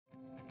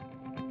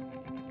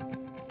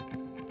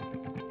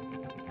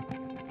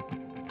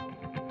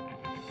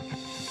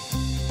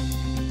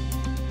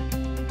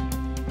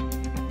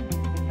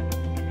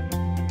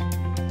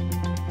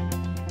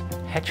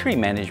Hatchery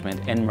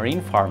management and marine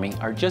farming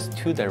are just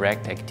two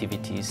direct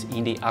activities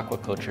in the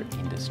aquaculture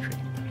industry.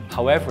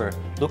 However,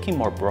 looking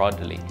more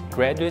broadly,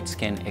 graduates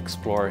can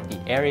explore the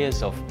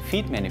areas of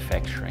feed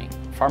manufacturing,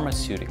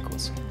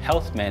 pharmaceuticals,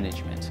 health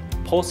management,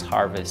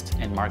 post-harvest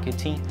and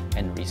marketing,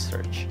 and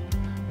research.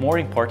 More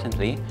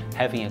importantly,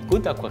 having a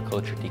good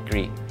aquaculture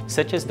degree,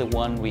 such as the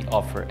one we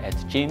offer at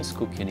James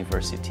Cook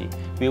University,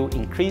 will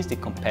increase the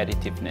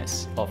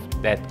competitiveness of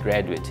that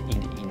graduate in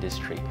the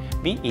industry,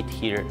 be it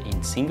here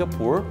in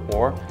Singapore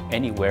or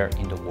anywhere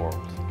in the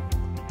world.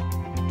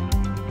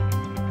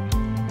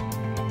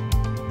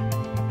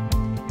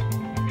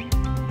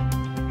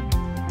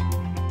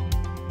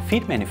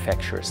 Feed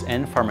manufacturers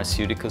and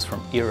pharmaceuticals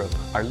from Europe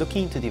are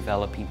looking into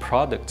developing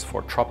products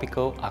for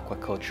tropical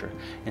aquaculture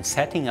and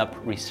setting up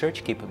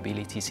research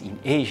capabilities in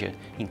Asia,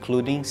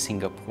 including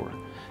Singapore.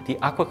 The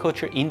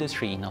aquaculture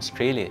industry in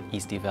Australia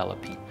is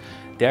developing.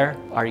 There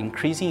are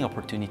increasing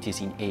opportunities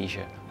in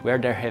Asia, where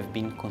there have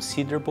been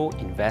considerable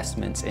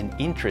investments and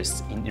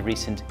interests in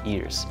recent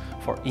years.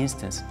 For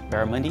instance,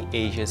 Barramundi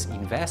Asia's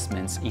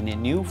investments in a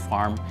new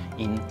farm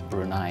in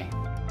Brunei.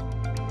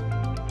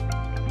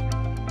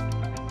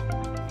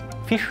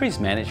 Fisheries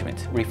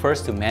management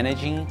refers to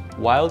managing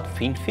wild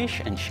finfish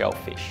and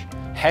shellfish.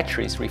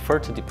 Hatcheries refer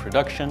to the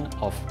production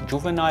of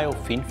juvenile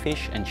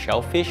finfish and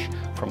shellfish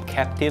from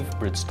captive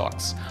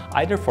broodstocks,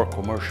 either for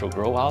commercial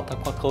grow-out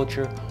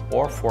aquaculture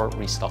or for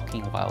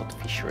restocking wild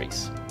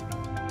fisheries.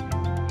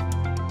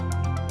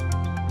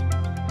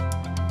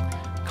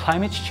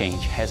 Climate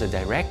change has a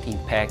direct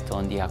impact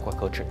on the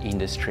aquaculture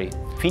industry.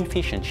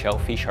 Finfish and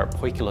shellfish are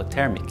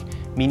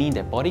poikilothermic, meaning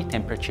that body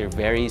temperature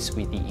varies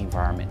with the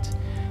environment.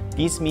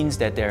 This means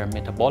that their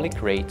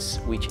metabolic rates,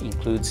 which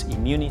includes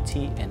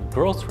immunity and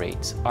growth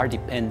rates, are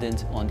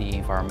dependent on the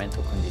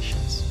environmental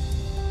conditions.